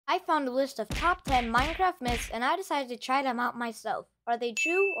I found a list of top 10 Minecraft myths and I decided to try them out myself. Are they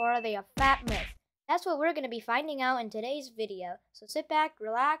true or are they a fat myth? That's what we're going to be finding out in today's video. So sit back,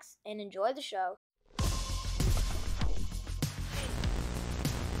 relax, and enjoy the show.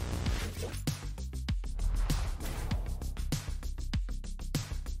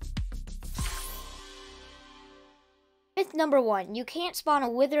 Myth number 1. You can't spawn a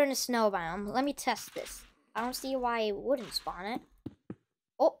wither in a snow biome. Let me test this. I don't see why it wouldn't spawn it.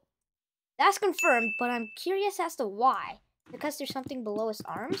 Oh, that's confirmed, but I'm curious as to why. Because there's something below his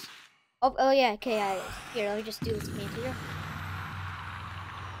arms? Oh yeah, okay, here, let me just do this here.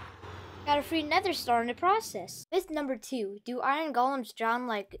 Got a free nether star in the process. Myth number 2. Do iron golems drown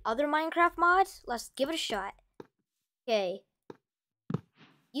like other Minecraft mods? Let's give it a shot. Okay.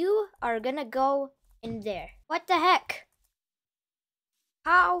 You are gonna go in there. What the heck?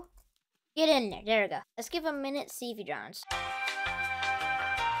 How? Get in there. There we go. Let's give him a minute, see if he drowns.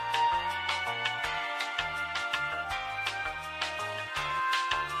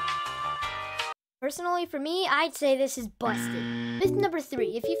 Personally, for me, I'd say this is busted. Myth number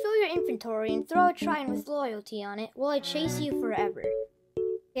 3. If you fill your inventory and throw a shrine with loyalty on it, will it chase you forever?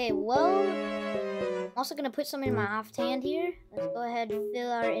 Okay, well, I'm also gonna put some in my offhand here. Let's go ahead and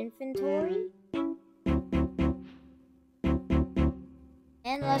fill our inventory.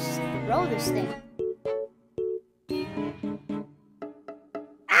 And let's throw this thing.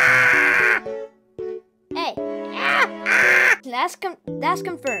 Ah! Hey! That's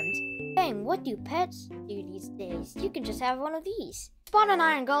confirmed. Dang, what do pets do these days? You can just have one of these. Spawn an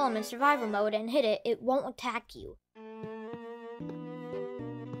iron golem in survivor mode and hit it won't attack you.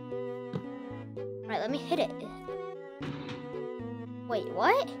 Alright, let me hit it. Wait,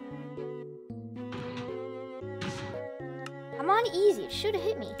 what? Come on, easy. It should have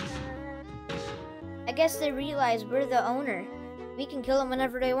hit me. I guess they realize we're the owner. We can kill them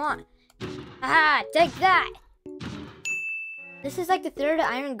whenever they want. Haha, take that! This is like the third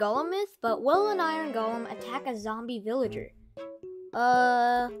iron golem myth, but will an iron golem attack a zombie villager?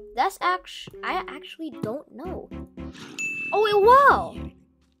 I actually don't know. Oh, it will!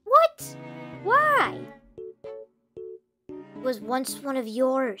 What? Why? It was once one of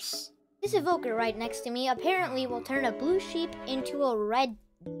yours. This evoker right next to me apparently will turn a blue sheep into a red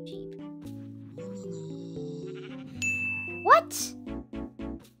sheep. What?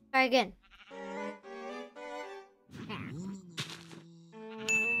 Try again.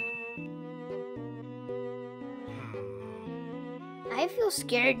 I feel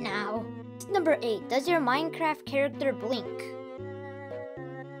scared now. Number 8. Does your Minecraft character blink?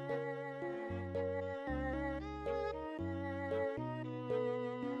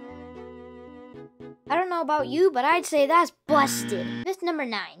 I don't know about you, but I'd say that's busted. Myth number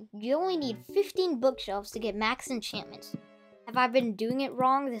 9. You only need 15 bookshelves to get max enchantments. Have I been doing it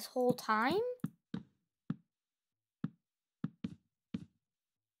wrong this whole time?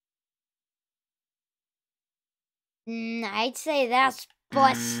 I'd say that's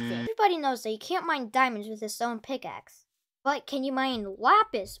busted. Everybody knows that you can't mine diamonds with a stone pickaxe. But can you mine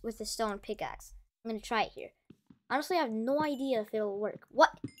lapis with a stone pickaxe? I'm gonna try it here. Honestly, I have no idea if it'll work.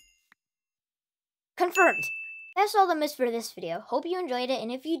 What? Confirmed! That's all the myths for this video. Hope you enjoyed it,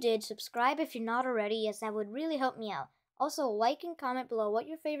 and if you did, subscribe if you're not already, as that would really help me out. Also, like and comment below what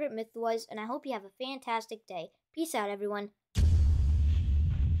your favorite myth was, and I hope you have a fantastic day. Peace out, everyone.